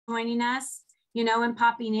joining us, and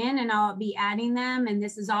popping in, and I'll be adding them. And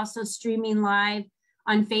this is also streaming live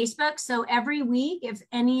on Facebook. So every week, if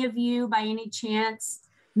any of you by any chance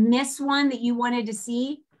miss one that you wanted to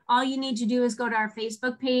see, all you need to do is go to our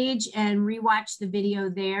Facebook page and rewatch the video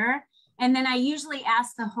there. And then I usually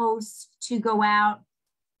ask the hosts to go out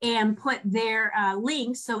and put their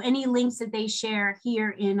links. So any links that they share here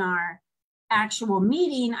in our actual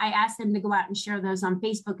meeting, I ask them to go out and share those on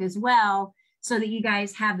Facebook as well, so that you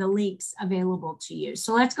guys have the links available to you.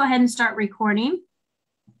 So let's go ahead and start recording,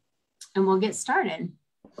 and we'll get started.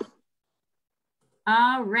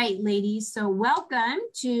 All right, ladies. So welcome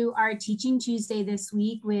to our Teaching Tuesday this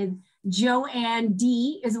week with JoAnne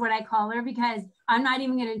D, is what I call her, because I'm not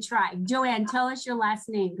even going to try. JoAnne, tell us your last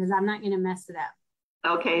name, because I'm not going to mess it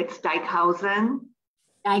up. Okay, it's Dykhuizen.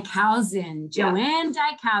 Dykhuizen, JoAnne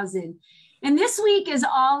Dykhuizen. And this week is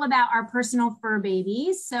all about our personal fur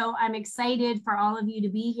babies. So I'm excited for all of you to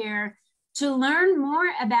be here to learn more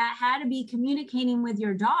about how to be communicating with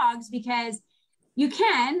your dogs, because you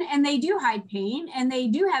can, and they do hide pain, and they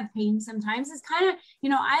do have pain sometimes. It's kind of,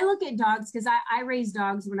 I look at dogs, because I raised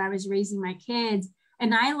dogs when I was raising my kids,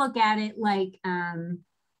 and I look at it like,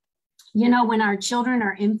 when our children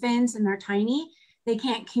are infants and they're tiny, they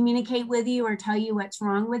can't communicate with you or tell you what's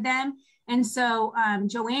wrong with them. And so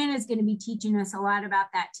JoAnne is going to be teaching us a lot about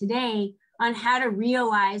that today, on how to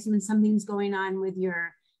realize when something's going on with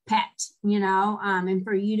your pet, and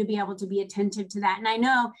for you to be able to be attentive to that. And I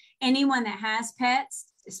know anyone that has pets,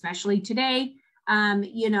 especially today,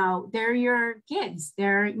 they're your kids.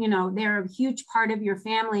 They're a huge part of your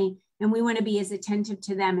family, and we want to be as attentive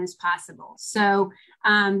to them as possible. So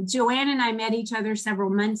JoAnne and I met each other several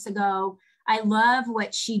months ago. I love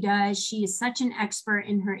what she does. She is such an expert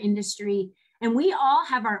in her industry, and we all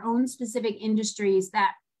have our own specific industries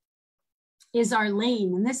that is our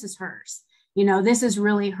lane, and this is hers. This is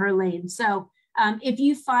really her lane. So if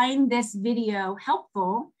you find this video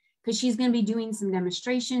helpful, because she's going to be doing some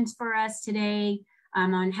demonstrations for us today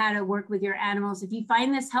on how to work with your animals. If you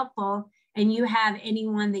find this helpful and you have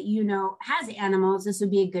anyone that has animals, this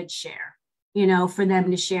would be a good share, for them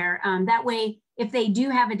to share. That way, if they do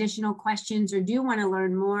have additional questions or do want to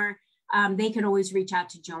learn more, they could always reach out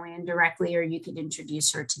to JoAnne directly, or you could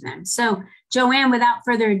introduce her to them. So JoAnne, without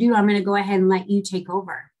further ado, I'm going to go ahead and let you take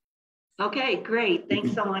over. Okay, great.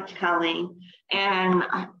 Thanks so much, Colleen. And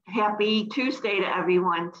happy Tuesday to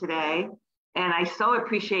everyone today. And I so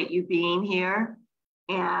appreciate you being here.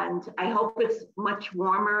 And I hope it's much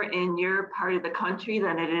warmer in your part of the country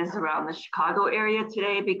than it is around the Chicago area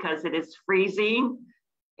today, because it is freezing.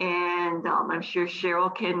 And I'm sure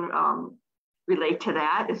Cheryl can relate to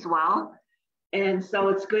that as well. And so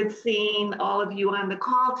it's good seeing all of you on the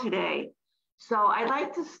call today. So I'd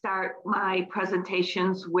like to start my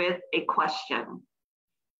presentations with a question.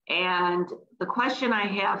 And the question I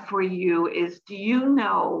have for you is, do you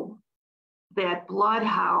know that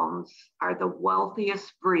bloodhounds are the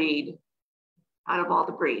wealthiest breed out of all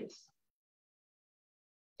the breeds?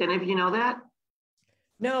 Did any of you know that?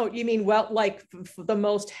 No, you mean the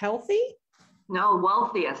most healthy? No,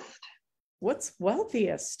 wealthiest. What's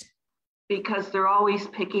wealthiest? Because they're always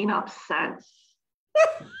picking up scents.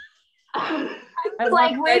 I was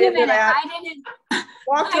like, wait a minute,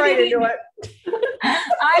 Walked right into it.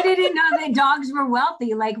 I didn't know that dogs were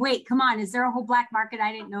wealthy. Like, wait, come on, is there a whole black market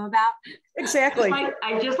I didn't know about? Exactly.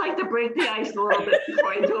 I just like to break the ice a little bit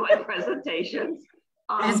before I do my presentations.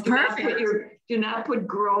 That's perfect. Do not put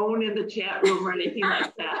groan in the chat room or anything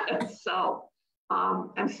like that. So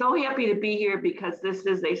I'm so happy to be here, because this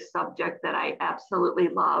is a subject that I absolutely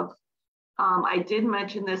love. I did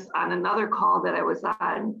mention this on another call that I was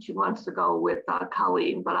on 2 months ago with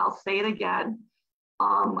Colleen, but I'll say it again.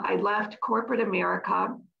 I left corporate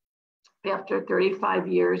America after 35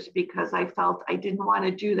 years because I felt I didn't want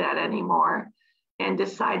to do that anymore, and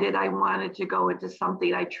decided I wanted to go into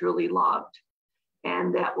something I truly loved.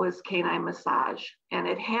 And that was canine massage. And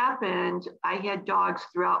it happened, I had dogs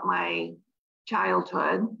throughout my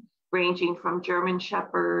childhood, ranging from German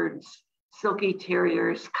Shepherds, Silky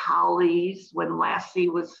Terriers, Collies, when Lassie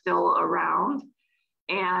was still around.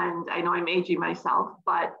 And I know I'm aging myself,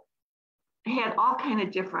 but I had all kind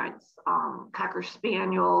of different Cocker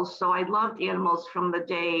Spaniels. So I loved animals from the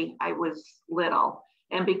day I was little.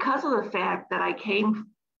 And because of the fact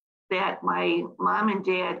that my mom and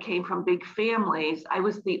dad came from big families, I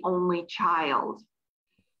was the only child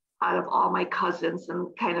out of all my cousins and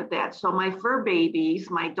kind of that. So my fur babies,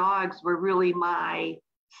 my dogs, were really my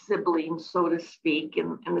siblings, so to speak,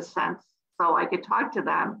 in the sense. So I could talk to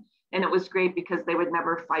them, and it was great because they would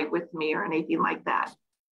never fight with me or anything like that.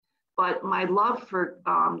 But my love for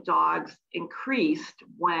dogs increased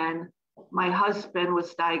when my husband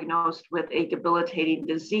was diagnosed with a debilitating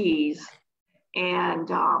disease. And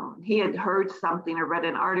he had heard something or read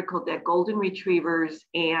an article that golden retrievers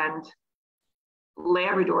and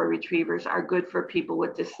Labrador retrievers are good for people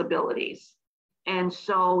with disabilities. And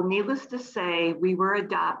so, needless to say, we were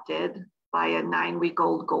adopted by a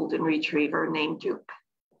 9-week-old golden retriever named Duke.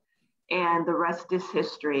 And the rest is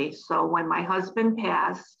history. So when my husband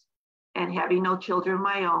passed, and having no children of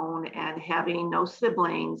my own and having no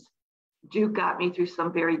siblings, Duke got me through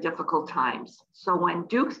some very difficult times. So when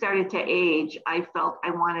Duke started to age, I felt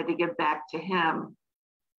I wanted to give back to him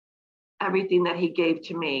everything that he gave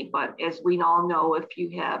to me. But as we all know, if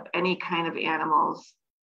you have any kind of animals,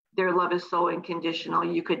 their love is so unconditional,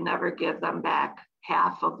 you could never give them back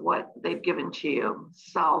half of what they've given to you.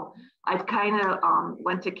 So I've kind of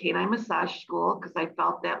went to canine massage school because I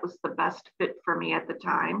felt that was the best fit for me at the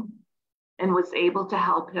time, and was able to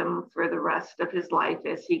help him for the rest of his life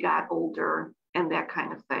as he got older and that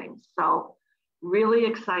kind of thing. So really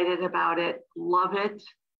excited about it, love it.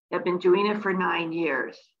 I've been doing it for 9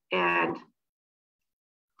 years. And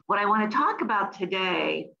what I want to talk about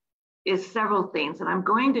today is several things. And I'm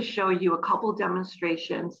going to show you a couple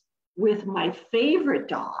demonstrations with my favorite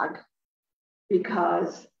dog,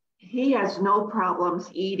 because he has no problems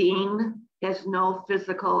eating, has no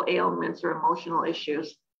physical ailments or emotional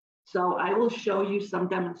issues. So I will show you some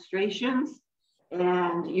demonstrations,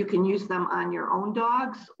 and you can use them on your own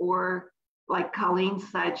dogs, or like Colleen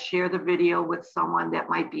said, share the video with someone that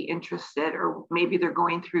might be interested, or maybe they're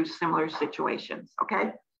going through similar situations,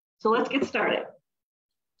 okay? So let's get started.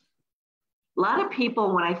 A lot of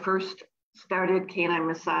people, when I first started canine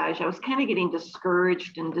massage, I was kind of getting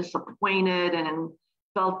discouraged and disappointed and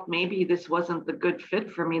felt maybe this wasn't the good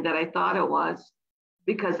fit for me that I thought it was,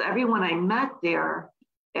 because everyone I met there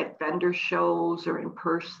at vendor shows or in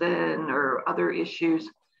person or other issues,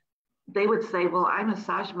 they would say, well, I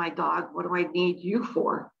massage my dog. What do I need you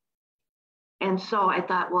for? And so I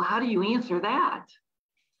thought, well, how do you answer that?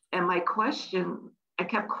 And I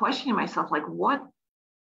kept questioning myself, like,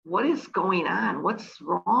 what is going on? What's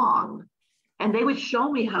wrong? And they would show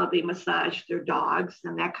me how they massage their dogs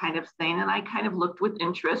and that kind of thing. And I kind of looked with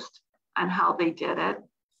interest on how they did it.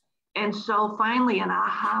 And so finally an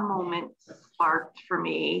aha moment sparked for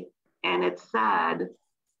me, and it said,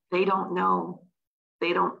 they don't know,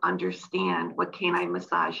 they don't understand what canine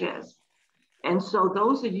massage is. And so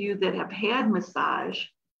those of you that have had massage,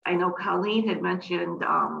 I know Colleen had mentioned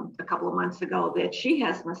a couple of months ago that she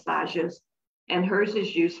has massages, and hers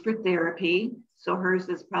is used for therapy. So hers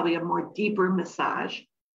is probably a more deeper massage.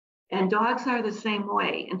 And dogs are the same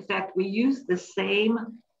way. In fact, we use the same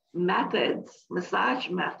methods, massage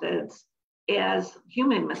methods, as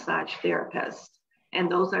human massage therapists.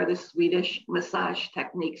 And those are the Swedish massage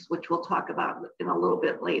techniques, which we'll talk about in a little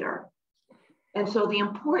bit later. And so the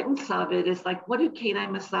importance of it is, like, what do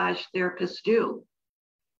canine massage therapists do?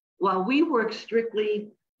 Well, we work strictly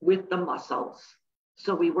with the muscles.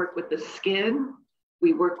 So we work with the skin,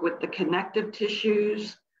 we work with the connective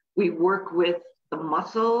tissues, we work with the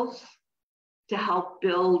muscles to help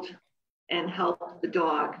build and help the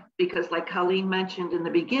dog. Because like Colleen mentioned in the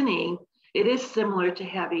beginning, it is similar to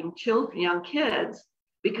having young kids,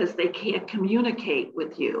 because they can't communicate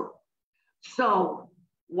with you. So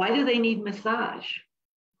why do they need massage?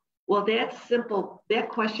 Well, that's simple. That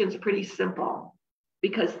question's pretty simple,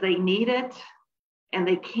 because they need it and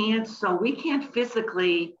they can't. So we can't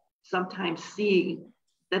physically sometimes see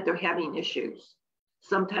that they're having issues.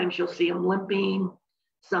 Sometimes you'll see them limping.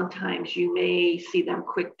 Sometimes you may see them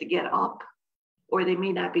quick to get up, or they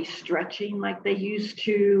may not be stretching like they used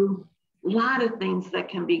to. A lot of things that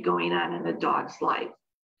can be going on in a dog's life.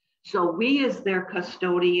 So we, as their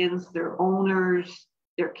custodians, their owners,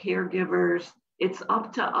 their caregivers, it's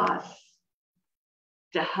up to us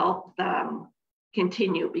to help them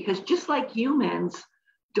continue, because just like humans,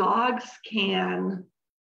 dogs can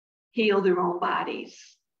heal their own bodies,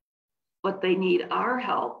 but they need our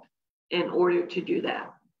help in order to do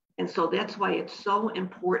that. And so that's why it's so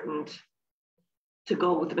important to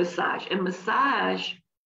go with massage. And massage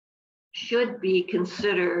should be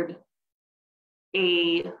considered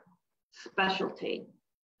a specialty.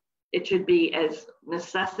 It should be as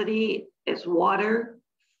necessity as water,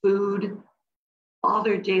 food, all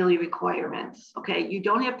their daily requirements. Okay, you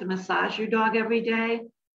don't have to massage your dog every day,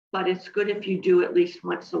 but it's good if you do at least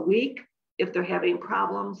once a week. If they're having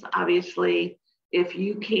problems, obviously, if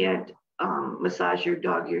you can't massage your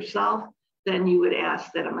dog yourself, then you would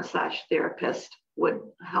ask that a massage therapist would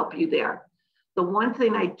help you there. The one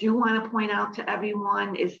thing I do want to point out to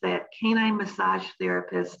everyone is that canine massage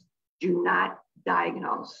therapists Do not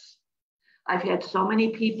diagnose. I've had so many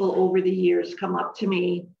people over the years come up to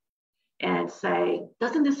me and say,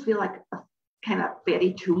 doesn't this feel like a kind of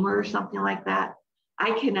fatty tumor or something like that?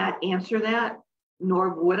 I cannot answer that, nor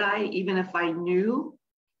would I, even if I knew,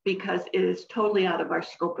 because it is totally out of our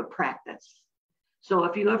scope of practice. So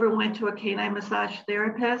if you ever went to a canine massage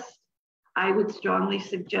therapist, I would strongly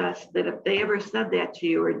suggest that if they ever said that to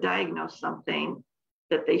you or diagnosed something,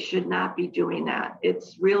 that they should not be doing that.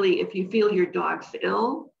 It's really, if you feel your dog's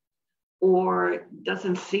ill or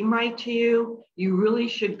doesn't seem right to you, you really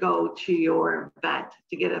should go to your vet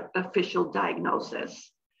to get an official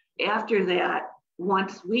diagnosis. After that,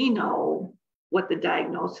 once we know what the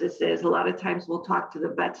diagnosis is, a lot of times we'll talk to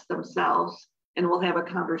the vets themselves and we'll have a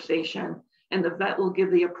conversation, and the vet will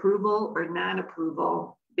give the approval or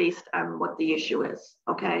non-approval based on what the issue is,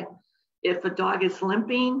 okay? If a dog is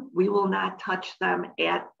limping, we will not touch them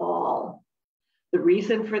at all. The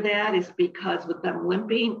reason for that is because with them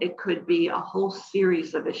limping, it could be a whole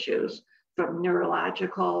series of issues, from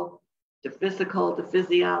neurological to physical to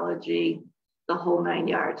physiology, the whole 9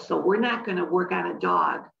 yards. So we're not going to work on a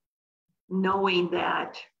dog knowing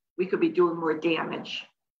that we could be doing more damage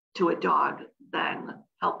to a dog than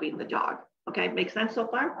helping the dog. Okay, makes sense so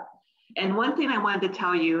far? And one thing I wanted to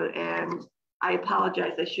tell you, and I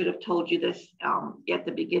apologize, I should have told you this at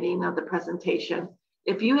the beginning of the presentation.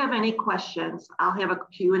 If you have any questions, I'll have a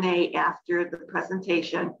Q&A after the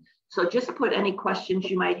presentation. So just put any questions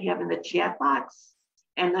you might have in the chat box,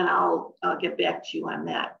 and then I'll get back to you on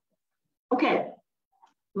that. Okay,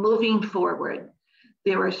 moving forward,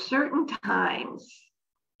 there are certain times,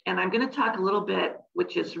 and I'm going to talk a little bit,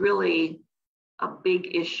 which is really a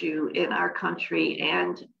big issue in our country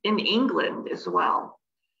and in England as well.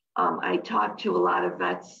 I talked to a lot of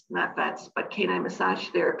vets, not vets, but canine massage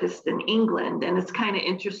therapists in England, and it's kind of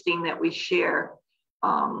interesting that we share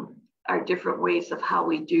our different ways of how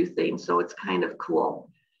we do things, so it's kind of cool.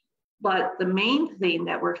 But the main thing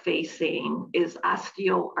that we're facing is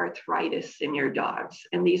osteoarthritis in your dogs,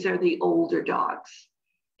 and these are the older dogs.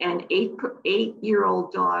 And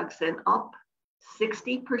 8-year-old dogs and up,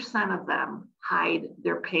 60% of them hide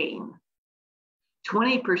their pain.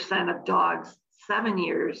 20% of dogs 7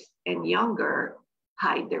 years and younger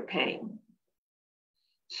hide their pain.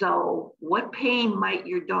 So what pain might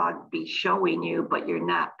your dog be showing you, but you're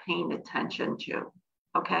not paying attention to?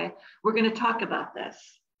 Okay, we're going to talk about this.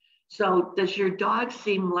 So does your dog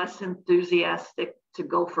seem less enthusiastic to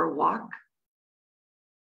go for a walk?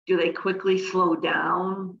 Do they quickly slow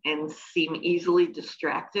down and seem easily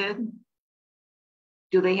distracted?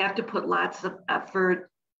 Do they have to put lots of effort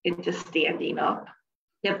into standing up?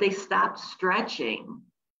 Have they stopped stretching?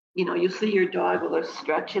 You know, you see your dog, will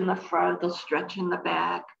stretch in the front, they'll stretch in the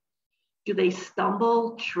back. Do they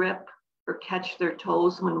stumble, trip, or catch their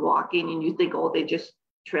toes when walking and you think, oh, they just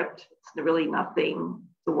tripped? It's really nothing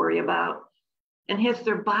to worry about. And has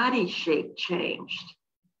their body shape changed?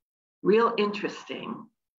 Real interesting.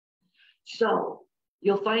 So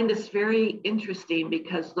you'll find this very interesting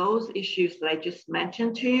because those issues that I just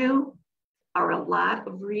mentioned to you are a lot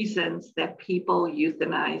of reasons that people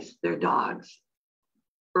euthanize their dogs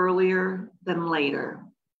earlier than later.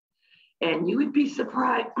 And you would be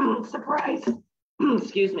surprised,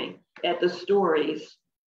 excuse me, at the stories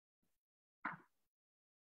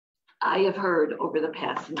I have heard over the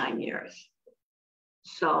past 9 years.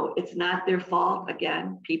 So it's not their fault.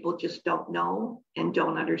 Again, people just don't know and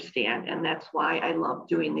don't understand. And that's why I love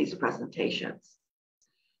doing these presentations.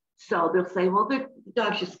 So they'll say, well, the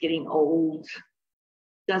dog's just getting old,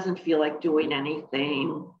 doesn't feel like doing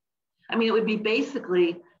anything. I mean, it would be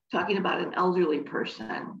basically talking about an elderly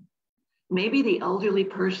person. Maybe the elderly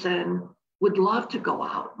person would love to go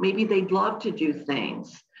out. Maybe they'd love to do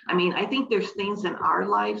things. I mean, I think there's things in our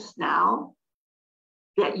lives now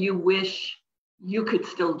that you wish you could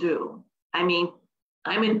still do. I mean,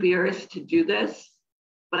 I'm embarrassed to do this,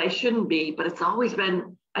 but I shouldn't be. But it's always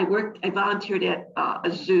been, I volunteered at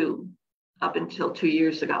a zoo up until 2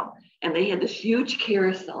 years ago, and they had this huge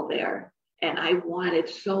carousel there. And I wanted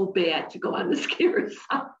so bad to go on this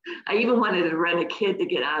carousel. I even wanted to rent a kid to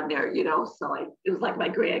get on there, you know, so it was like my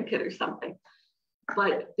grandkid or something.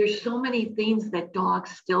 But there's so many things that dogs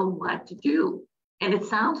still want to do. And it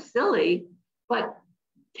sounds silly, but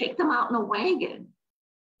take them out in a wagon,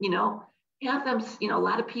 you know, have them, you know, a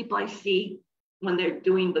lot of people I see when they're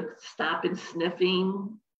doing the stop and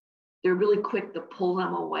sniffing, they're really quick to pull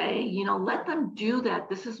them away. You know, let them do that.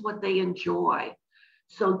 This is what they enjoy.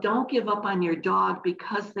 So don't give up on your dog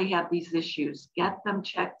because they have these issues. Get them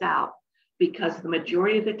checked out, because the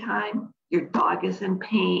majority of the time, your dog is in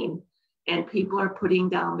pain and people are putting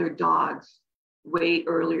down their dogs way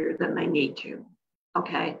earlier than they need to.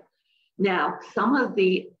 Okay. Now, some of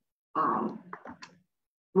the,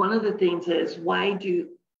 one of the things is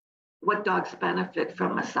what dogs benefit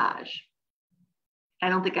from massage? I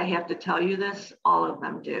don't think I have to tell you this, all of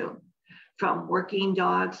them do. From working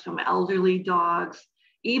dogs, from elderly dogs,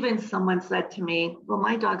 even someone said to me, well,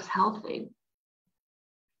 my dog's healthy.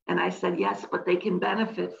 And I said, yes, but they can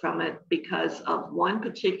benefit from it because of one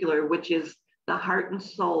particular, which is the heart and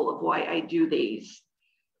soul of why I do these,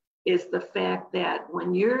 is the fact that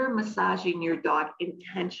when you're massaging your dog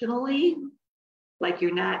intentionally, like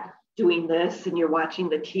you're not doing this and you're watching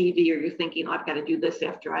the TV or you're thinking, oh, I've got to do this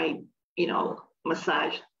after I,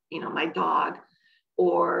 massage, my dog,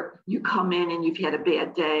 or you come in and you've had a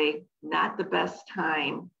bad day, not the best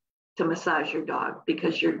time to massage your dog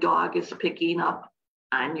because your dog is picking up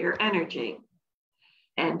on your energy.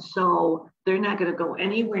 And so they're not going to go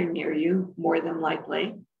anywhere near you, more than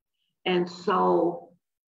likely. And so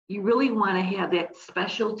you really want to have that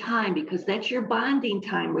special time because that's your bonding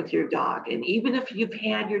time with your dog. And even if you've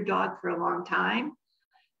had your dog for a long time,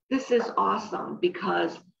 this is awesome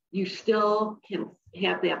because you still can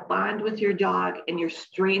have that bond with your dog and you're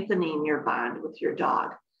strengthening your bond with your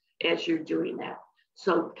dog as you're doing that.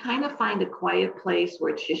 So kind of find a quiet place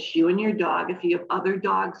where it's just you and your dog. If you have other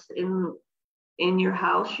dogs in your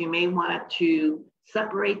house, you may want to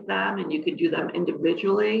separate them and you could do them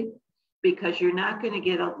individually because you're not going to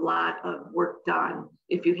get a lot of work done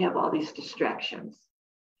if you have all these distractions.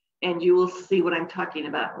 And you will see what I'm talking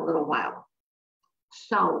about in a little while.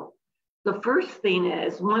 So the first thing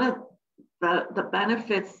is one of the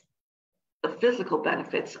benefits, the physical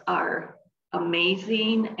benefits are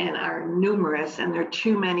amazing and are numerous, and there are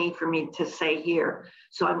too many for me to say here.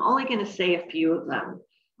 So I'm only going to say a few of them.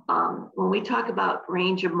 When we talk about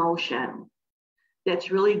range of motion,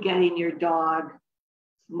 that's really getting your dog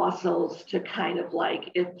muscles to kind of like,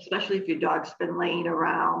 especially if your dog's been laying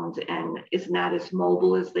around and is not as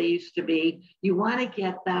mobile as they used to be, you want to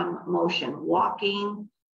get them motion. Walking,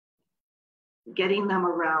 getting them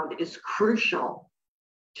around is crucial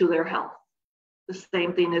to their health. The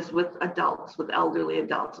same thing is with adults, with elderly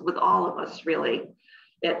adults, with all of us really,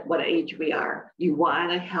 at what age we are. You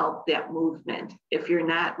want to help that movement. If you're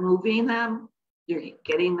not moving them, you're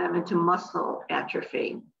getting them into muscle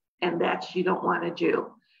atrophy, and that's you don't want to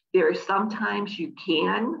do. There are sometimes you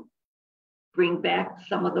can bring back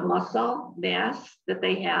some of the muscle mass that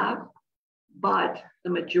they have, but the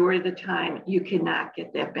majority of the time you cannot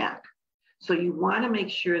get that back. So you want to make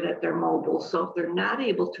sure that they're mobile. So if they're not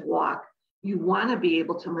able to walk, you want to be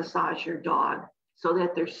able to massage your dog so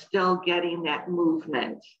that they're still getting that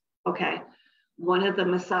movement, okay? One of the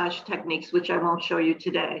massage techniques, which I won't show you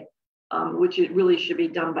today, which it really should be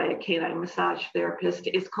done by a canine massage therapist,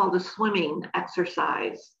 is called a swimming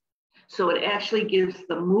exercise. So it actually gives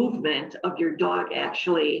the movement of your dog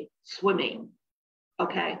actually swimming,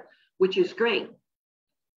 okay, which is great.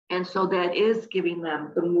 And so that is giving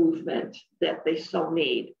them the movement that they so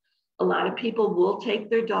need. A lot of people will take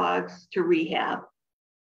their dogs to rehab,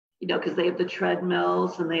 because they have the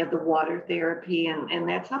treadmills and they have the water therapy, and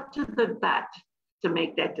that's up to the vet to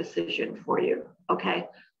make that decision for you, okay?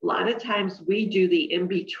 A lot of times we do the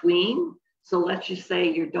in-between. So let's just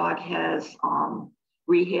say your dog has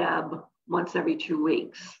rehab once every 2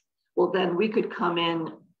 weeks. Well, then we could come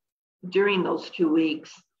in during those 2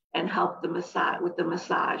 weeks and help the massage with the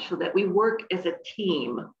massage so that we work as a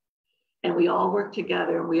team and we all work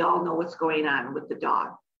together and we all know what's going on with the dog.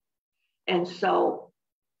 And so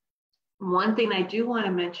one thing I do want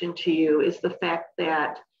to mention to you is the fact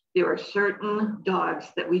that there are certain dogs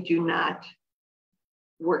that we do not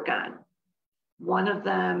work on. One of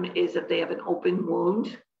them is if they have an open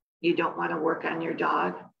wound, you don't want to work on your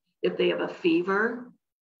dog. If they have a fever,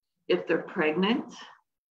 if they're pregnant,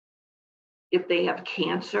 if they have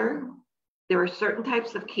cancer. There are certain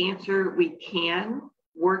types of cancer we can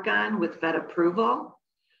work on with vet approval,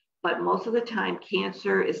 but most of the time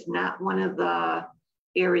cancer is not one of the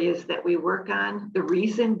areas that we work on. The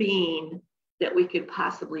reason being that we could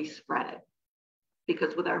possibly spread it.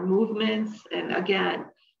 Because with our movements, and again,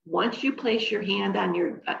 once you place your hand on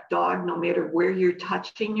your dog, no matter where you're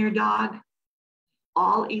touching your dog,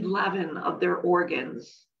 all 11 of their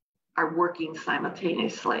organs are working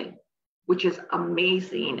simultaneously, which is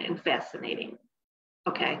amazing and fascinating,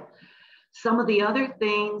 okay? Some of the other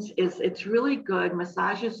things is it's really good,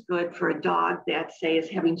 massage is good for a dog that, say, is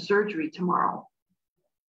having surgery tomorrow.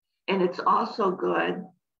 And it's also good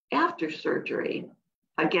after surgery.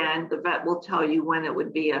 Again, the vet will tell you when it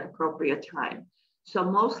would be an appropriate time. So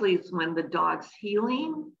mostly it's when the dog's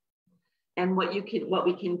healing. And what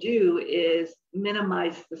we can do is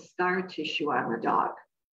minimize the scar tissue on the dog.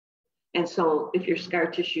 And so if your scar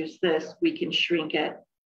tissue is this, we can shrink it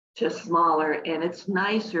to smaller, and it's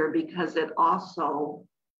nicer because it also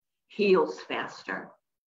heals faster.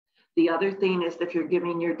 The other thing is if you're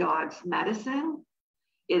giving your dogs medicine,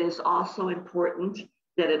 it is also important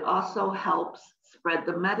that it also helps spread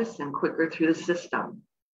the medicine quicker through the system.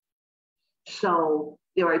 So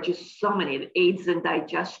there are just so many. It aids in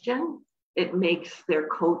digestion. It makes their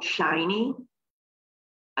coat shiny.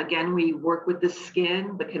 Again, we work with the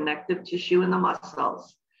skin, the connective tissue, and the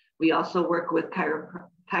muscles. We also work with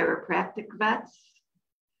chiropractic vets.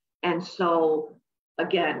 And so,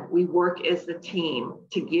 again, we work as a team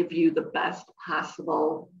to give you the best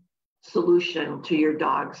possible solution to your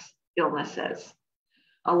dog's illnesses.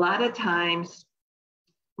 A lot of times,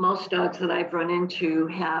 most dogs that I've run into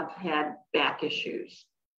have had back issues,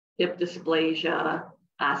 hip dysplasia,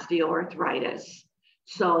 osteoarthritis.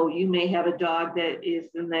 So you may have a dog that is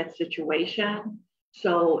in that situation.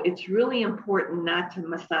 So it's really important not to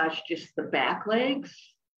massage just the back legs,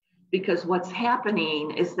 because what's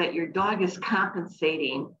happening is that your dog is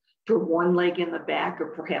compensating for one leg in the back or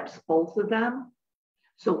perhaps both of them.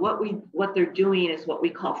 So what they're doing is what we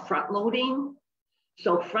call front loading.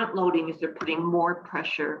 So front loading is they're putting more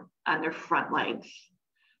pressure on their front legs.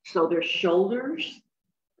 So their shoulders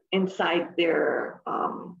inside their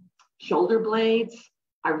shoulder blades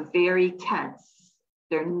are very tense.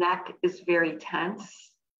 Their neck is very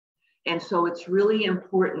tense. And so it's really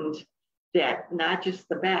important that not just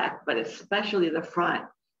the back, but especially the front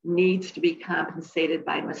needs to be compensated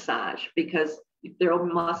by massage, because their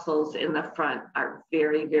muscles in the front are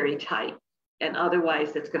very, very tight. And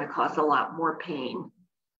otherwise it's going to cause a lot more pain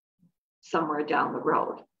somewhere down the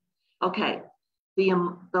road. Okay, the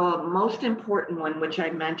most important one, which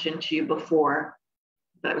I mentioned to you before,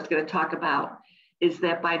 that I was going to talk about, is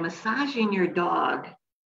that by massaging your dog,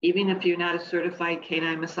 even if you're not a certified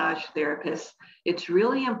canine massage therapist, it's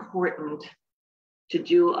really important to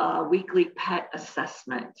do a weekly pet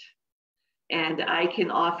assessment. And I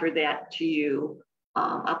can offer that to you.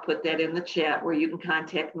 I'll put that in the chat where you can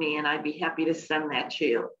contact me, and I'd be happy to send that to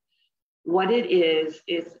you. What it is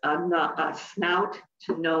a snout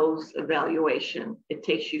to nose evaluation. It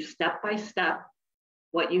takes you step by step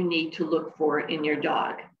what you need to look for in your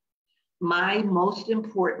dog. My most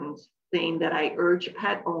important thing that I urge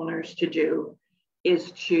pet owners to do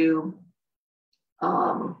is to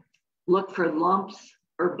look for lumps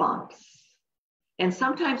or bumps. And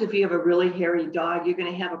sometimes if you have a really hairy dog, you're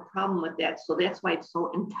going to have a problem with that. So that's why it's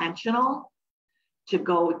so intentional to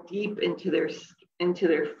go deep into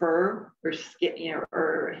their fur or skin,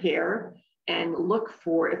 or hair, and look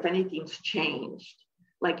for if anything's changed.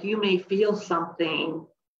 Like you may feel something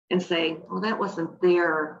and say, well, that wasn't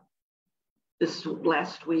there this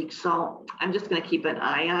last week, so I'm just going to keep an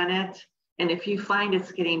eye on it. And if you find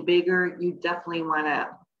it's getting bigger, you definitely want to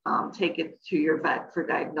take it to your vet for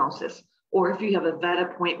diagnosis. Or if you have a vet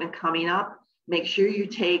appointment coming up, make sure you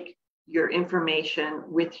take your information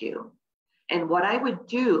with you. And what I would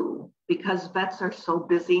do, because vets are so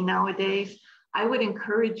busy nowadays, I would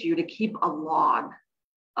encourage you to keep a log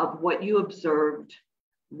of what you observed,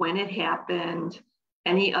 when it happened,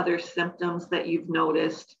 any other symptoms that you've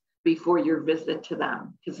noticed before your visit to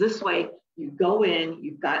them. Because this way you go in,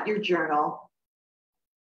 you've got your journal,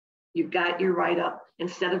 you've got your write-up,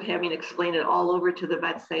 instead of having to explain it all over to the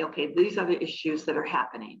vet, say, okay, these are the issues that are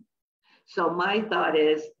happening. So my thought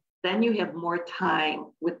is, then you have more time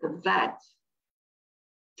with the vet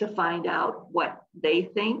to find out what they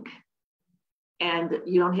think. And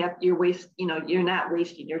you don't have, you're not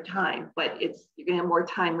wasting your time, but you're gonna have more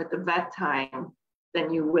time with the vet time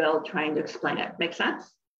than you will trying to explain it. Make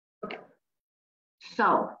sense? Okay.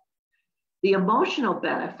 So the emotional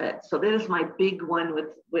benefit, so that is my big one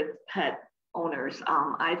with pet owners.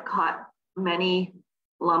 I've caught many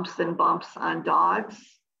lumps and bumps on dogs.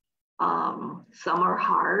 Some are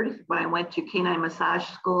hard. When I went to canine massage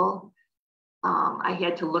school, I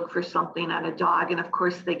had to look for something on a dog. And of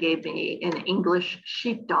course they gave me an English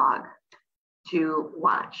sheepdog to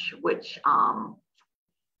watch, which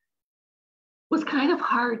was kind of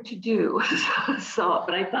hard to do.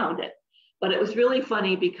 But I found it. But it was really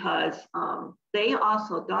funny because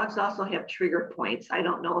dogs also have trigger points. I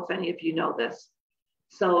don't know if any of you know this.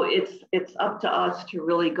 So it's up to us to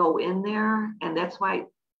really go in there. And that's why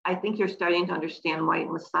I think you're starting to understand why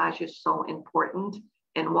massage is so important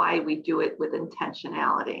and why we do it with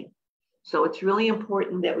intentionality. So it's really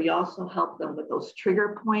important that we also help them with those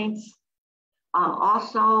trigger points.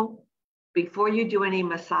 Also, before you do any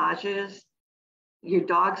massages, your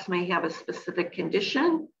dogs may have a specific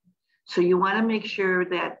condition. So you want to make sure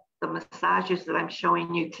that the massages that I'm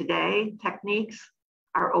showing you today, techniques,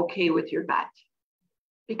 are okay with your vet.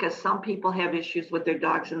 Because some people have issues with their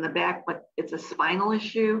dogs in the back, but it's a spinal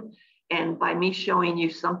issue. And by me showing you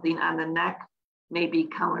something on the neck may be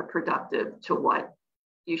counterproductive to what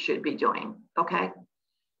you should be doing, okay?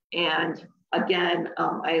 And again,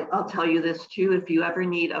 I'll tell you this too, if you ever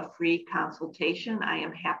need a free consultation, I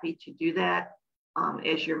am happy to do that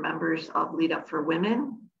as your members of Lead Up for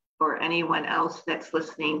Women or anyone else that's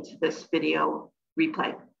listening to this video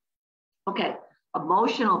replay. Okay,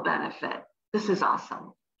 emotional benefit. This is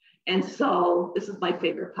awesome. And so this is my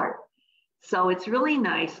favorite part. So it's really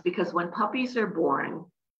nice because when puppies are born,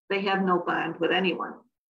 they have no bond with anyone.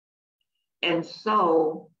 And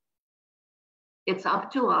so it's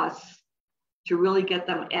up to us to really get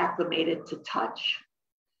them acclimated to touch.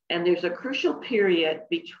 And there's a crucial period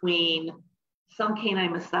between, some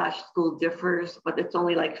canine massage school differs, but it's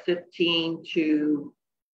only like 2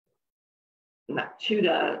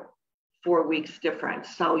 to 4 weeks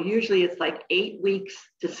difference. So usually it's like 8 weeks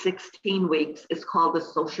to 16 weeks is called the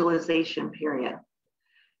socialization period.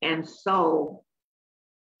 And so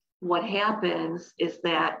what happens is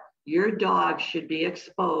that your dog should be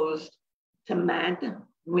exposed to men,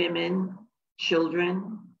 women,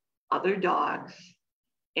 children, other dogs,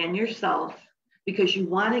 and yourself, because you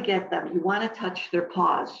want to get them, you want to touch their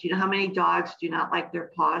paws. You know how many dogs do not like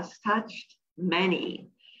their paws touched? Many.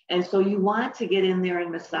 And so you want to get in there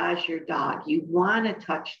and massage your dog. You want to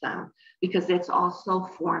touch them because it's also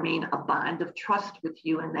forming a bond of trust with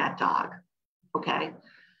you and that dog, okay?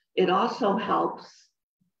 It also helps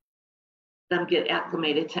them get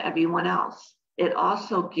acclimated to everyone else. It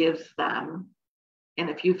also gives them, and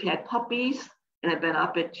if you've had puppies and have been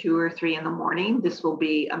up at 2 or 3 in the morning, this will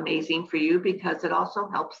be amazing for you because it also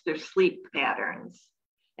helps their sleep patterns.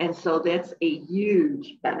 And so that's a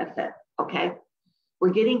huge benefit, okay? We're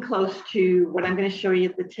getting close to what I'm going to show you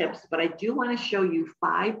at the tips, but I do want to show you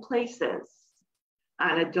 5 places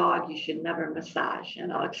on a dog you should never massage,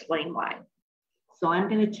 and I'll explain why. So I'm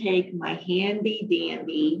going to take my handy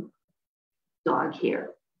dandy dog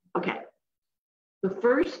here. Okay. The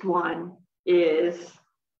first one is,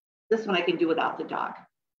 this one I can do without the dog.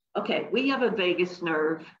 Okay, we have a vagus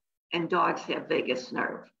nerve and dogs have vagus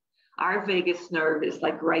nerve. Our vagus nerve is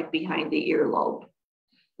like right behind the earlobe.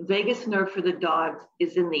 The vagus nerve for the dogs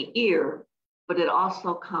is in the ear, but it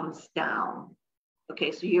also comes down.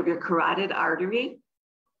 Okay, so you have your carotid artery.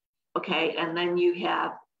 Okay, and then you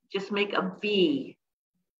have, just make a V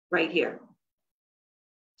right here.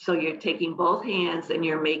 So you're taking both hands and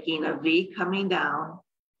you're making a V coming down.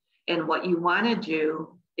 And what you want to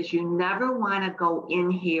do is you never want to go in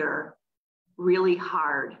here really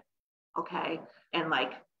hard, okay? And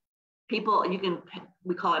like people,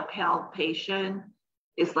 we call it palpation.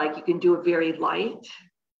 It's like you can do it very light,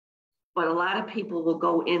 but a lot of people will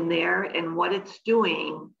go in there, and what it's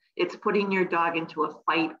doing, it's putting your dog into a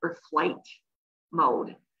fight or flight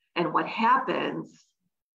mode. And what happens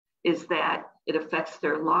is that it affects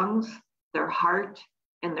their lungs, their heart,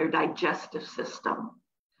 and their digestive system.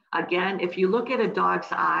 Again, if you look at a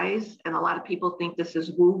dog's eyes, and a lot of people think this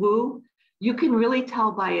is woo-woo, you can really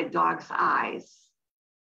tell by a dog's eyes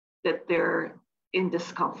that they're in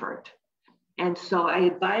discomfort. And so I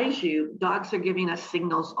advise you, dogs are giving us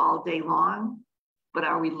signals all day long, but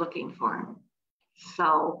are we looking for them?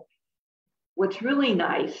 So what's really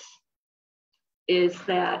nice is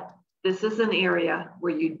that this is an area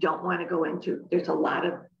where you don't want to go into. There's a lot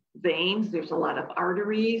of veins, there's a lot of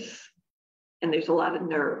arteries, and there's a lot of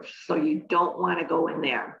nerves. So you don't want to go in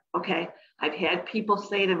there, okay? I've had people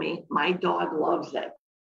say to me, my dog loves it.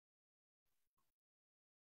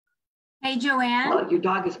 Hey, JoAnne. Well, your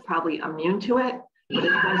dog is probably immune to it, but it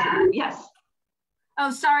doesn't. Yes.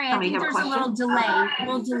 Oh, sorry. I think there's a little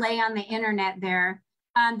delay on the internet there.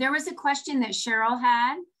 There was a question that Cheryl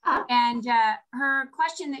had, and her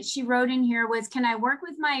question that she wrote in here was, can I work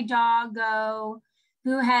with my doggo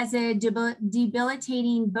who has a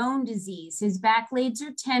debilitating bone disease? His back legs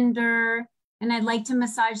are tender, and I'd like to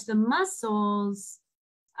massage the muscles,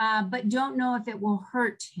 but don't know if it will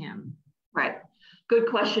hurt him. Right. Good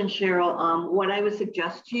question, Cheryl. What I would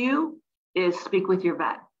suggest to you is speak with your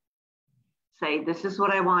vet. Say, this is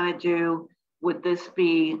what I want to do. Would this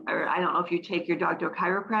be, or I don't know if you take your dog to a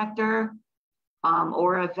chiropractor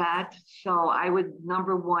or a vet. So I would,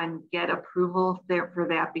 number one, get approval there for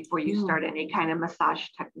that before you start any kind of massage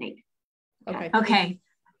technique. Okay.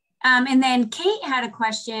 And then Kate had a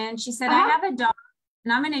question. She said, I have a dog,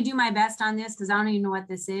 and I'm going to do my best on this because I don't even know what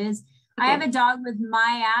this is. I have a dog with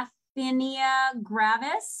myasthenia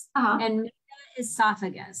gravis and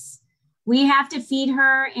esophagus. We have to feed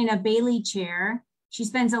her in a Bailey chair. She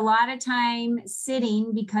spends a lot of time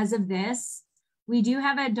sitting because of this. We do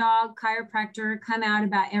have a dog chiropractor come out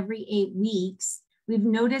about every 8 weeks. We've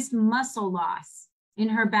noticed muscle loss in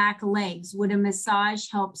her back legs. Would a massage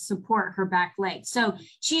help support her back legs? So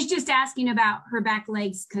she's just asking about her back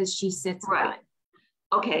legs because she sits a lot.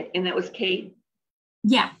 Okay, and that was Kate?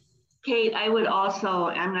 Yeah. Kate, I would also,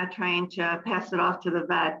 I'm not trying to pass it off to the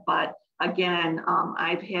vet, but again,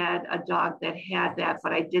 I've had a dog that had that,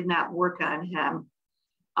 but I did not work on him.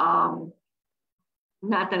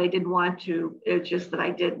 Not that I didn't want to, it's just that I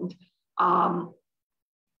didn't.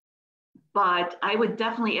 But I would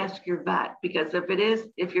definitely ask your vet, because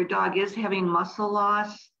if your dog is having muscle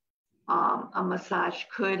loss, a massage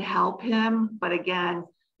could help him. But again,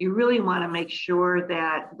 you really want to make sure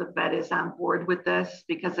that the vet is on board with this,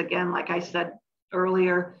 because again, like I said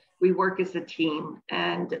earlier, we work as a team,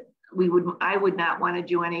 and I would not want to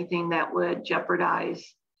do anything that would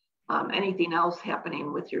jeopardize anything else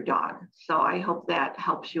happening with your dog. So I hope that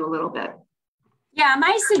helps you a little bit. Yeah,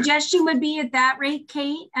 my suggestion would be at that rate,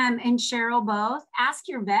 Kate and Cheryl both, ask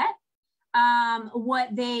your vet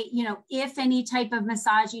what they, if any type of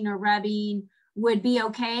massaging or rubbing would be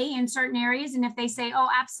okay in certain areas. And if they say, oh,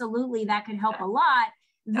 absolutely, that could help a lot,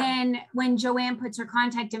 then when JoAnne puts her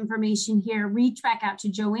contact information here, reach back out to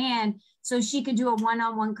JoAnne so she could do a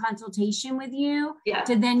one-on-one consultation with you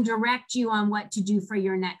to then direct you on what to do for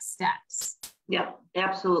your next steps. Yeah,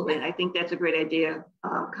 absolutely. I think that's a great idea,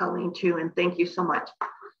 Colleen, too. And thank you so much.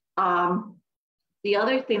 The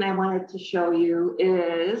other thing I wanted to show you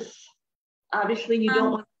is, obviously you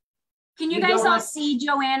don't want. Can you guys all see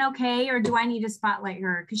JoAnne okay? Or do I need to spotlight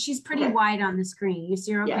her? Because she's pretty wide on the screen. You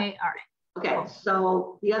see her okay? All right. Okay, cool.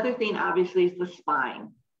 So the other thing obviously is the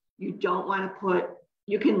spine. You don't want to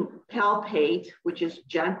you can palpate, which is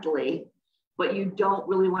gently, but you don't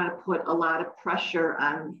really want to put a lot of pressure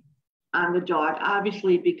on the dog,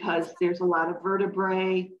 obviously, because there's a lot of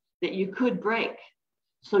vertebrae that you could break.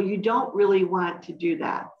 So you don't really want to do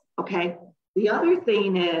that, okay? The other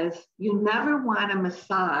thing is you never want to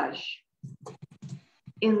massage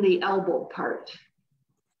in the elbow part,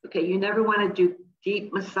 okay? You never want to do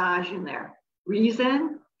deep massage in there.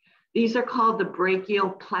 Reason? These are called the brachial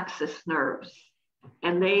plexus nerves,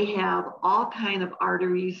 and they have all kind of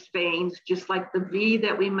arteries, veins, just like the V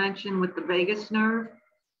that we mentioned with the vagus nerve.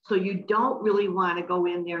 So you don't really want to go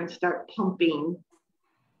in there and start pumping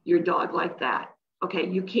your dog like that. Okay,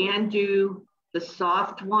 you can do the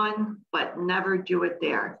soft one, but never do it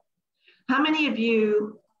there. How many of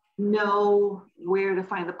you know where to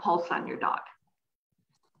find the pulse on your dog?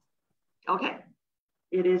 Okay,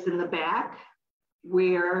 it is in the back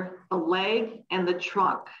where the leg and the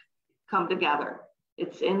trunk come together.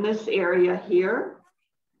 It's in this area here.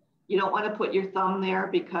 You don't want to put your thumb there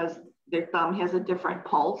because their thumb has a different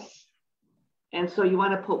pulse. And so you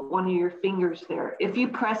want to put one of your fingers there. If you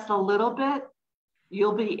press a little bit,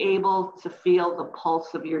 you'll be able to feel the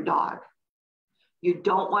pulse of your dog. You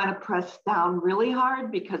don't want to press down really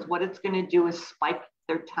hard because what it's going to do is spike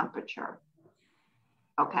their temperature.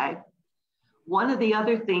 Okay. One of the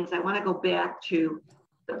other things I want to go back to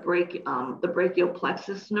the brachial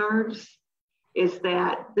plexus nerves is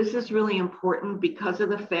that this is really important because of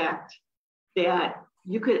the fact that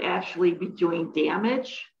you could actually be doing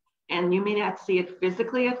damage, and you may not see it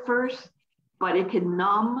physically at first, but it can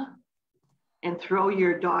numb and throw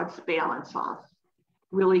your dog's balance off.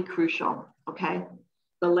 Really crucial, okay?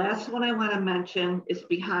 The last one I want to mention is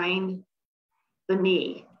behind the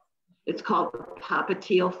knee. It's called the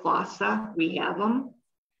popliteal fossa. We have them.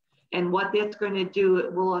 And what that's going to do,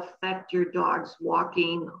 it will affect your dog's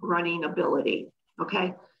walking, running ability,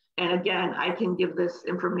 okay? And again, I can give this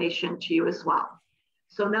information to you as well.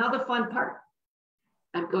 So now the fun part.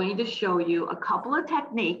 I'm going to show you a couple of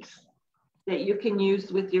techniques that you can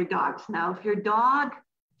use with your dogs. Now, if your dog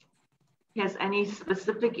has any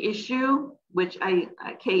specific issue, which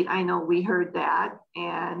Kate, I know we heard that,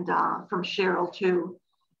 and from Cheryl too.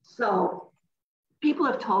 So people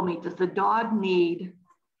have told me, does the dog need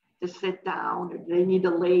to sit down, or do they need to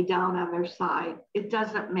lay down on their side? It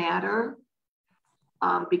doesn't matter,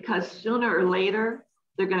 because sooner or later,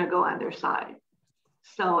 they're gonna go on their side.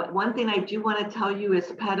 So one thing I do want to tell you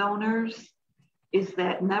as pet owners is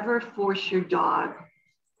that never force your dog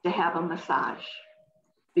to have a massage,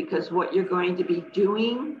 because what you're going to be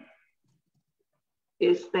doing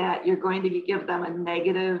is that you're going to give them a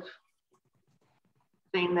negative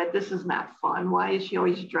thing that this is not fun. Why is she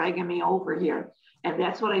always dragging me over here? And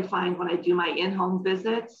that's what I find when I do my in-home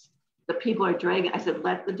visits. The people are dragging. I said,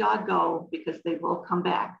 let the dog go because they will come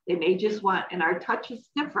back. They may just want, and our touch is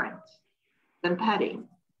different than petting.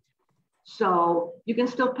 So you can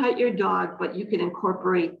still pet your dog, but you can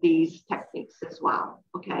incorporate these techniques as well,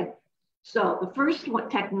 okay? So the first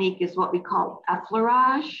technique is what we call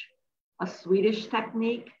effleurage, a Swedish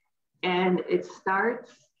technique, and it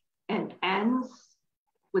starts and ends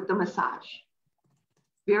with the massage.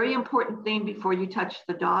 Very important thing before you touch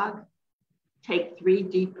the dog, take 3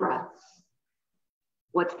 deep breaths.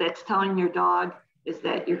 What that's telling your dog is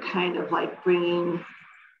that you're kind of like bringing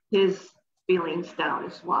his feelings down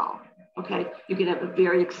as well. Okay, you can have a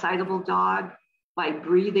very excitable dog by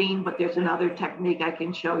breathing, but there's another technique I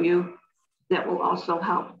can show you that will also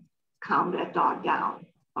help calm that dog down.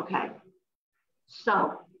 Okay,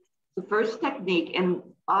 so the first technique, and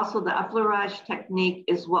also the effleurage technique,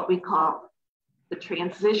 is what we call the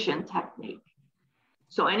transition technique.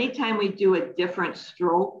 So anytime we do a different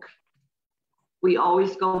stroke, we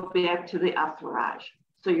always go back to the effleurage.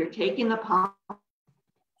 So you're taking the palm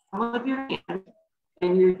of your hand,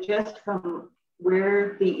 and you're just from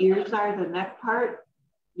where the ears are, the neck part,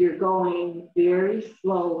 you're going very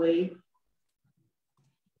slowly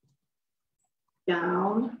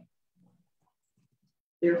down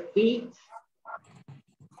their feet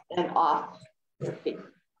and off their feet.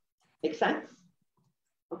 Make sense?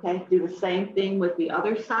 Okay, do the same thing with the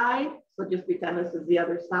other side. So just pretend this is the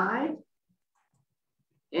other side.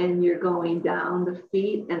 And you're going down the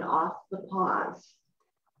feet and off the paws.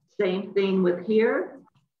 Same thing with here.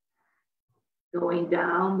 Going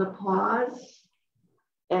down the paws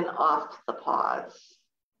and off the paws.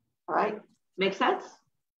 All right, make sense?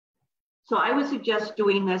 So I would suggest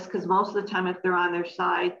doing this because most of the time if they're on their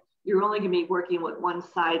side, you're only gonna be working with one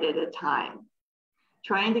side at a time.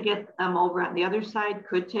 Trying to get them over on the other side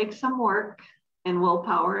could take some work and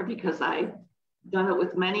willpower, because I've done it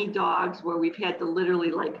with many dogs where we've had to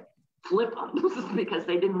literally like flip them because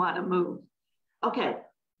they didn't want to move. Okay,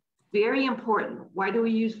 very important. Why do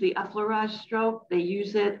we use the effleurage stroke? They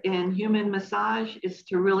use it in human massage is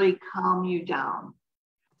to really calm you down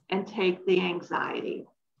and take the anxiety,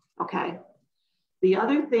 okay? The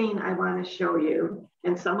other thing I want to show you,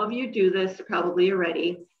 and some of you do this probably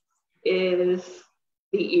already, is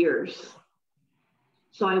the ears.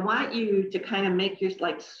 So I want you to kind of make your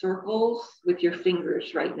like circles with your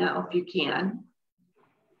fingers right now, if you can.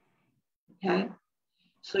 Okay.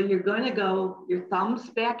 So you're going to go, your thumbs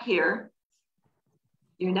back here.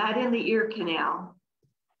 You're not in the ear canal,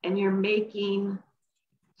 and you're making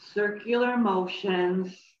circular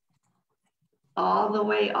motions all the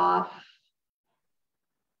way off.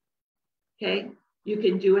 Okay. You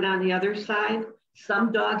can do it on the other side.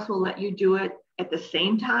 Some dogs will let you do it at the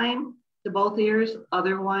same time to both ears,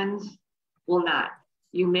 other ones will not.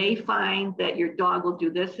 You may find that your dog will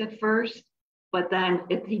do this at first, but then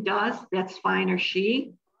if he does, that's fine, or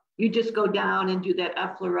she, you just go down and do that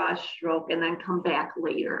effleurage stroke and then come back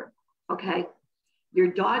later, okay? Your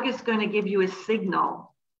dog is gonna give you a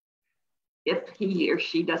signal if he or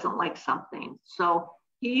she doesn't like something. So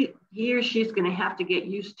he or she's gonna have to get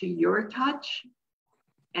used to your touch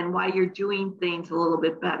and why you're doing things a little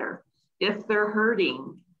bit better. If they're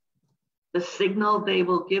hurting, the signal they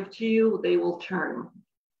will give to you, they will turn.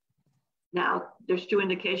 Now, there's 2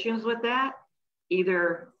 indications with that.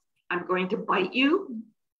 Either I'm going to bite you,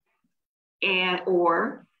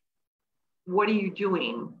 or what are you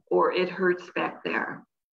doing? Or it hurts back there.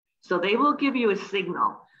 So they will give you a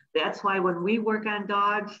signal. That's why when we work on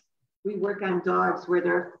dogs where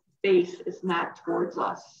their face is not towards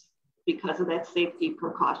us because of that safety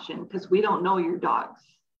precaution, because we don't know your dogs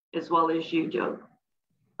as well as you do.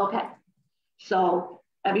 Okay. So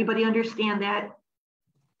everybody understand that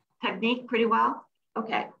technique pretty well?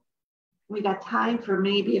 Okay, we got time for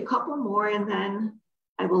maybe a couple more, and then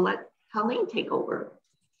I will let Colleen take over.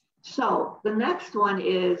 So the next one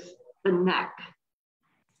is the neck.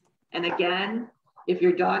 And again, if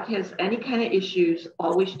your dog has any kind of issues,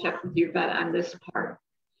 always check with your vet on this part.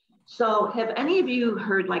 So have any of you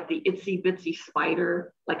heard like the itsy bitsy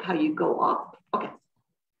spider, like how you go up? Okay,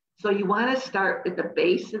 so you want to start at the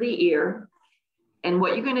base of the ear. And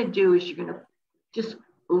what you're going to do is you're going to just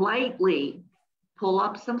lightly pull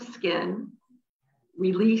up some skin,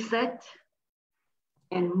 release it,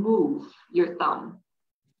 and move your thumb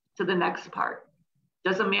to the next part.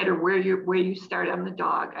 Doesn't matter where you start on the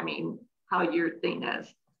dog. I mean, how your thing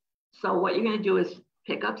is. So what you're going to do is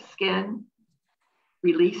pick up skin,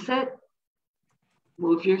 release it,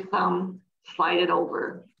 move your thumb, slide it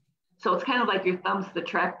over. So it's kind of like your thumb's the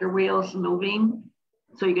tractor wheels moving.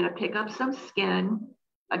 So you're going to pick up some skin,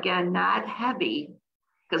 again, not heavy,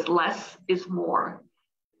 because less is more.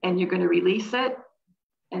 And you're going to release it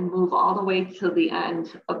and move all the way to the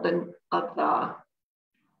end of the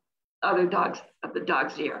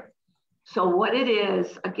dog's ear. So what it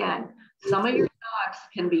is, again, some of your dogs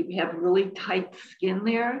can have really tight skin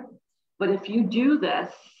there, but if you do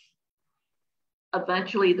this,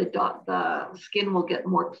 eventually the skin will get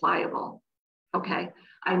more pliable. Okay,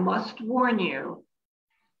 I must warn you,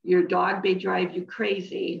 your dog may drive you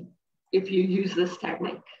crazy if you use this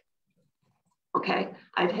technique. Okay,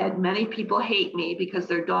 I've had many people hate me because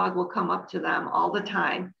their dog will come up to them all the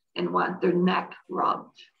time and want their neck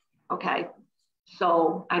rubbed. Okay,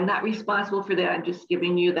 so I'm not responsible for that. I'm just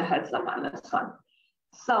giving you the heads up on this one.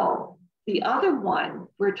 So the other one,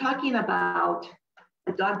 we're talking about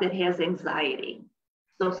a dog that has anxiety.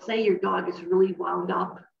 So say your dog is really wound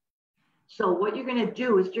up. So what you're going to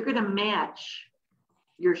do is you're going to match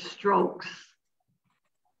your strokes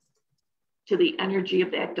to the energy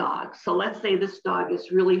of that dog. So let's say this dog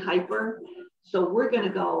is really hyper. So we're going to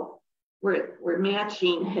go, we're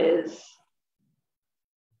matching his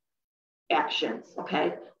actions,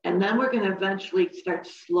 okay? And then we're going to eventually start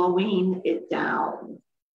slowing it down,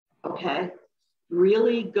 okay?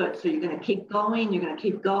 Really good. So you're going to keep going, you're going to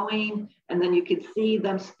keep going, and then you can see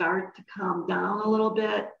them start to calm down a little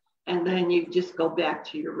bit, and then you just go back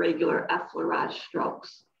to your regular effleurage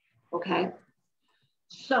strokes, okay?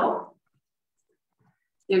 So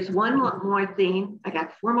there's one more thing. I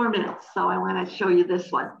got 4 more minutes, so I want to show you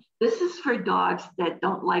this one. This is for dogs that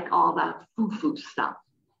don't like all the foo-foo stuff.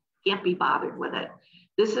 Can't be bothered with it.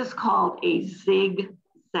 This is called a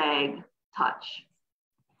zigzag touch.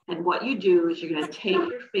 And what you do is you're going to take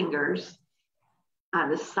your fingers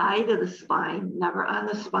on the side of the spine, never on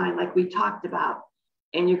the spine like we talked about,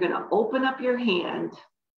 and you're going to open up your hand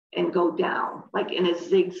and go down, like in a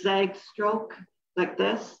zigzag stroke, like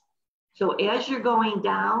this. So as you're going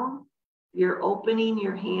down, you're opening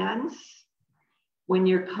your hands. When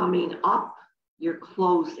you're coming up, you're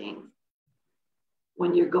closing.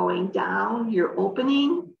 When you're going down, you're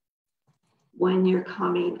opening. When you're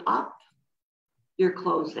coming up, you're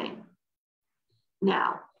closing.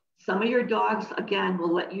 Now, some of your dogs, again,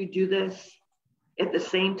 will let you do this at the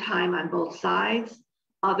same time on both sides.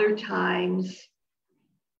 Other times,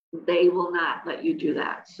 they will not let you do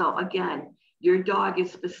that. So again, your dog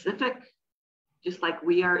is specific, just like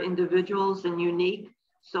we are individuals and unique,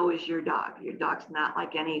 so is your dog. Your dog's not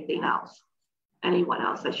like anything else. Anyone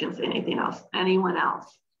else, I shouldn't say anything else, anyone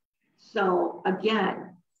else. So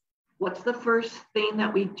again, what's the first thing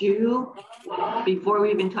that we do before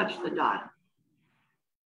we even touch the dog?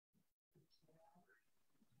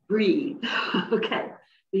 Breathe, okay.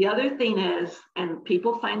 The other thing is, and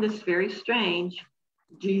people find this very strange,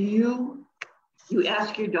 you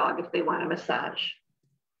ask your dog if they want a massage.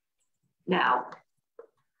 Now,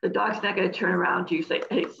 the dog's not going to turn around to you and say,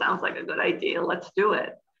 hey, sounds like a good idea, let's do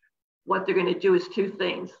it. What they're going to do is 2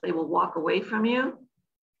 things. They will walk away from you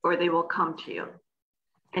or they will come to you.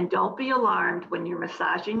 And don't be alarmed when you're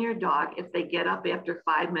massaging your dog if they get up after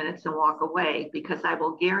 5 minutes and walk away, because I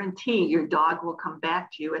will guarantee your dog will come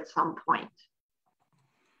back to you at some point.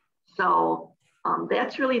 So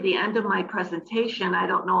that's really the end of my presentation. I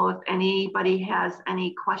don't know if anybody has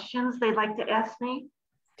any questions they'd like to ask me.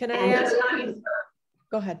 Can I ask?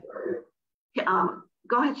 Go ahead.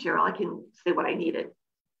 Go ahead, Cheryl. I can say what I needed.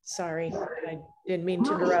 Sorry, I didn't mean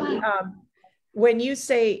to interrupt. When you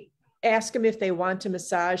say ask them if they want a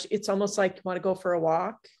massage, it's almost like you want to go for a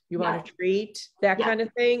walk, you want a treat, that kind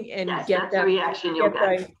of thing, and get that reaction. You'll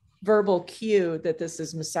get the verbal cue that this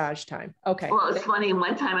is massage time. Okay. Well, it's funny.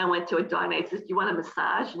 One time I went to a dog and I said, "Do you want a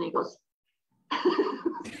massage?" And he goes.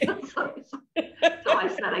 so I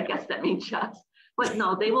said, "I guess that means yes." But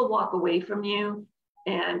no, they will walk away from you.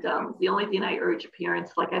 And the only thing I urge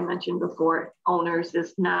parents, like I mentioned before, owners,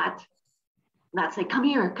 is not say, come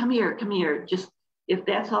here, come here, come here. Just if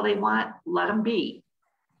that's all they want, let them be,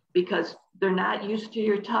 because they're not used to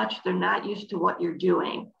your touch. They're not used to what you're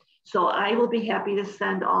doing. So I will be happy to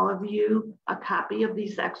send all of you a copy of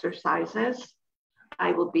these exercises.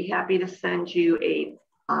 I will be happy to send you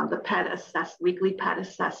the weekly pet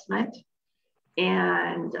assessment.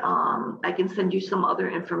 And I can send you some other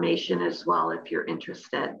information as well if you're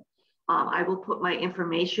interested. I will put my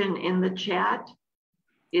information in the chat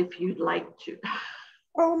if you'd like to.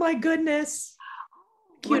 Oh my goodness.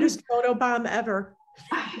 Cutest photo bomb ever.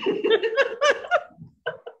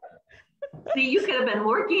 See, you could have been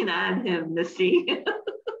working on him, Missy.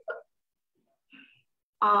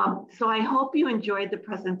 So I hope you enjoyed the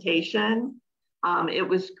presentation. It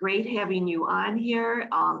was great having you on here.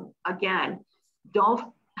 Again,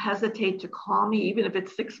 don't hesitate to call me, even if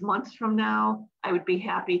it's 6 months from now. I would be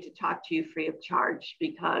happy to talk to you free of charge,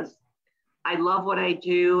 because I love what I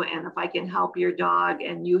do. And if I can help your dog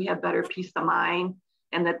and you have better peace of mind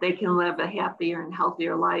and that they can live a happier and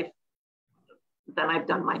healthier life, then I've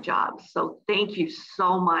done my job. So thank you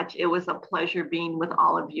so much. It was a pleasure being with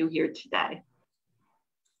all of you here today.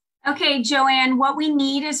 Okay, JoAnne, what we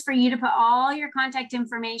need is for you to put all your contact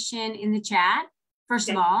information in the chat, first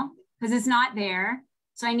of all, because it's not there.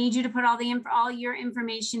 So I need you to put all your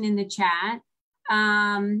information in the chat.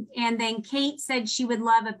 And then Kate said she would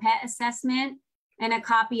love a pet assessment and a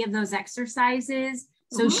copy of those exercises.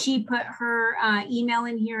 So she put her email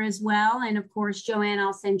in here as well. And of course, JoAnne,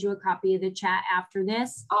 I'll send you a copy of the chat after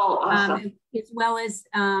this. Oh, awesome.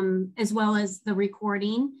 As well as the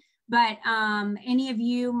recording. But any of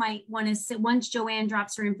you might want to, once JoAnne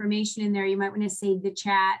drops her information in there, you might want to save the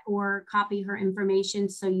chat or copy her information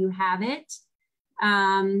so you have it.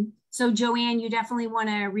 So JoAnne, you definitely want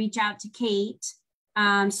to reach out to Kate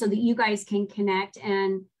so that you guys can connect.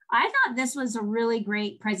 And I thought this was a really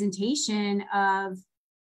great presentation of,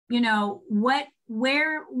 you know, what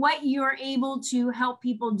you're able to help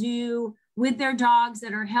people do with their dogs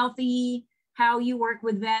that are healthy, how you work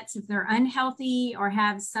with vets if they're unhealthy or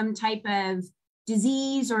have some type of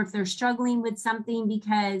disease, or if they're struggling with something,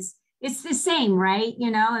 because it's the same, right?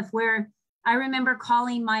 You know, I remember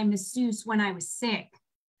calling my masseuse when I was sick,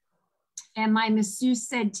 and my masseuse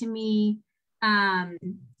said to me, I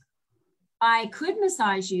could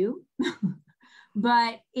massage you,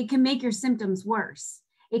 but it can make your symptoms worse.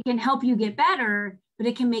 It can help you get better, but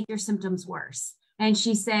it can make your symptoms worse. And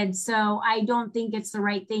she said, so I don't think it's the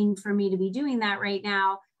right thing for me to be doing that right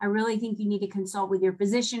now. I really think you need to consult with your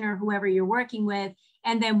physician or whoever you're working with.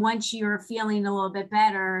 And then once you're feeling a little bit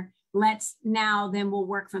better, then we'll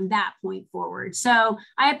work from that point forward. So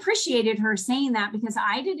I appreciated her saying that, because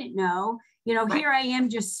I didn't know, you know, here I am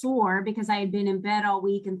just sore because I had been in bed all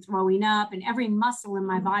week and throwing up, and every muscle in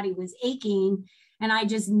my body was aching. And I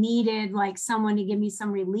just needed like someone to give me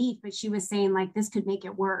some relief. But she was saying like, this could make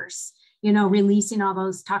it worse, you know, releasing all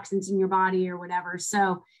those toxins in your body or whatever.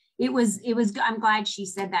 So I'm glad she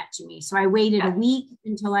said that to me. So I waited a week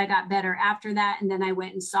until I got better after that. And then I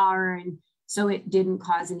went and saw her, and so it didn't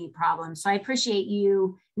cause any problems. So I appreciate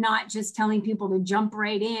you not just telling people to jump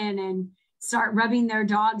right in and start rubbing their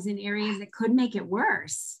dogs in areas that could make it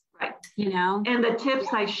worse. Right. You know? And the tips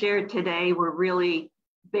I shared today were really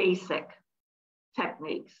basic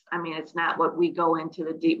techniques. I mean, it's not what we go into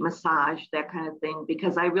the deep massage, that kind of thing,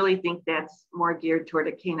 because I really think that's more geared toward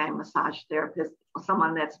a canine massage therapist,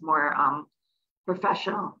 someone that's more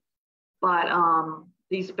professional. But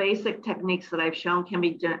these basic techniques that I've shown can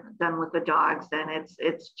be done with the dogs, and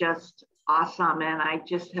it's just awesome. And I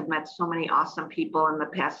just have met so many awesome people in the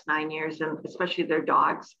past 9 years, and especially their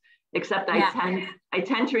dogs, except I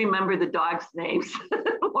tend to remember the dogs' names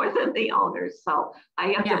more than the owners. So I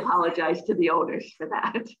have to apologize to the owners for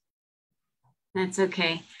that. That's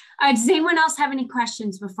okay. Does anyone else have any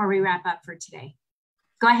questions before we wrap up for today?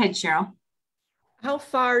 Go ahead, Cheryl. How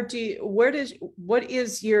far what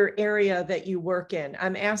is your area that you work in?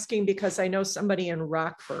 I'm asking because I know somebody in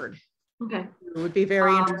Rockford who would be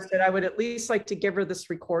very interested. I would at least like to give her this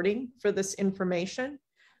recording for this information,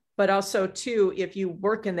 but also too, if you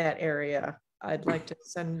work in that area, I'd like to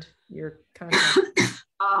send your contact.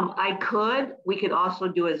 We could also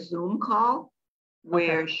do a Zoom call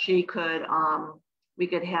where she could, we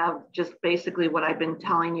could have just basically what I've been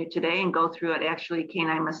telling you today and go through an actually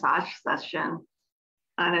canine massage session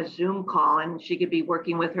on a Zoom call, and she could be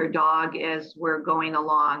working with her dog as we're going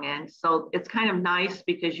along. And so it's kind of nice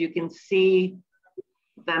because you can see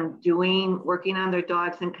them working on their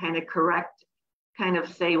dogs and kind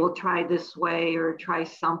of say, well, try this way or try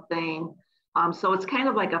something. So it's kind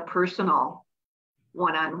of like a personal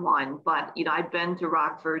one-on-one, but you know, I've been to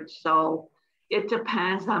Rockford, so it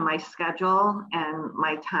depends on my schedule and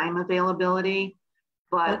my time availability.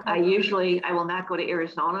 But I will not go to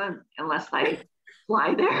Arizona unless I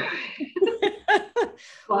fly there.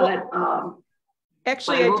 But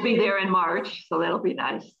actually, I will be there in March, so that'll be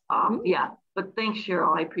nice. Yeah, but thanks,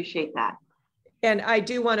 Cheryl. I appreciate that. And I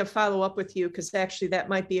do want to follow up with you, because actually that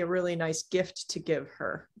might be a really nice gift to give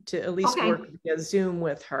her, to at least work via Zoom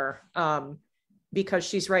with her, because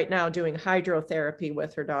she's right now doing hydrotherapy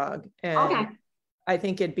with her dog. And I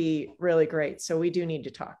think it'd be really great. So we do need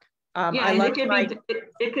to talk.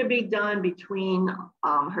 It could be done between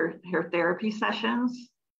her therapy sessions,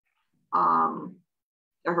 or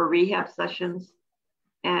her rehab sessions,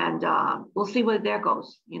 and we'll see where that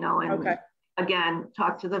goes. You know, and again,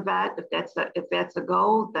 talk to the vet. If that's a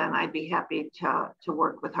go, then I'd be happy to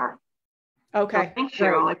work with her. Okay, so thanks,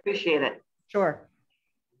 Cheryl. I appreciate it. Sure.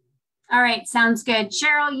 All right, sounds good.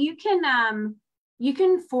 Cheryl, you you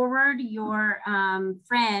can forward your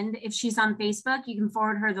friend, if she's on Facebook, you can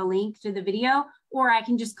forward her the link to the video, or I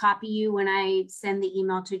can just copy you when I send the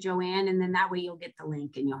email to JoAnne, and then that way you'll get the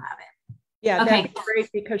link and you'll have it. Yeah, okay. That's great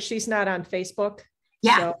because she's not on Facebook.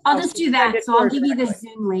 Yeah, so I'll just do that. So I'll give you the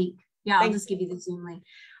Zoom link. Yeah, I'll just give you the Zoom link.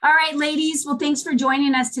 All right, ladies. Well, thanks for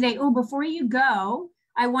joining us today. Oh, before you go,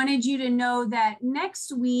 I wanted you to know that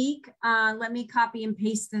next week, let me copy and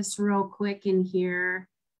paste this real quick in here.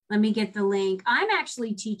 Let me get the link. I'm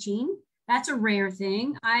actually teaching. That's a rare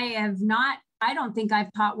thing. I don't think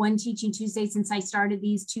I've taught one Teaching Tuesday since I started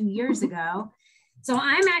these 2 years ago. So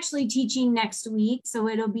I'm actually teaching next week. So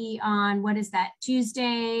it'll be on, what is that?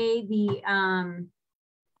 Tuesday the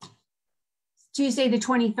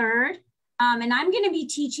 23rd. And I'm going to be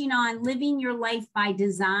teaching on living your life by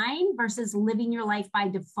design versus living your life by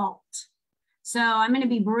default. So I'm going to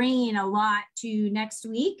be bringing a lot to next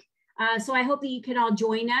week. So I hope that you could all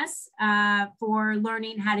join us for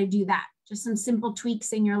learning how to do that. Just some simple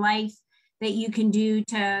tweaks in your life that you can do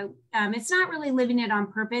to, it's not really living it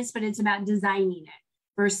on purpose, but it's about designing it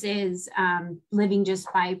versus living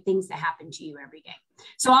just by things that happen to you every day.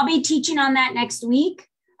 So I'll be teaching on that next week.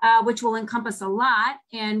 Which will encompass a lot.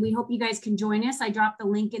 And we hope you guys can join us. I dropped the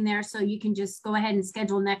link in there so you can just go ahead and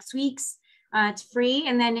schedule next week's. It's free.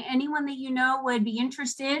 And then anyone that you know would be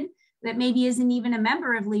interested that maybe isn't even a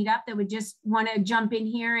member of Lead Up that would just want to jump in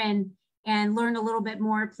here and learn a little bit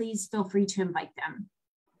more, please feel free to invite them.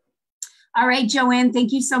 All right, JoAnne,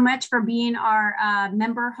 thank you so much for being our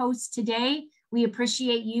member host today. We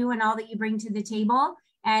appreciate you and all that you bring to the table.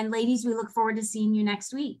 And ladies, we look forward to seeing you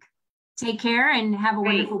next week. Take care and have a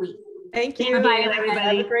wonderful week. Thank you. Bye-bye,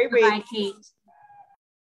 everybody. Have a great week. Bye, Kate.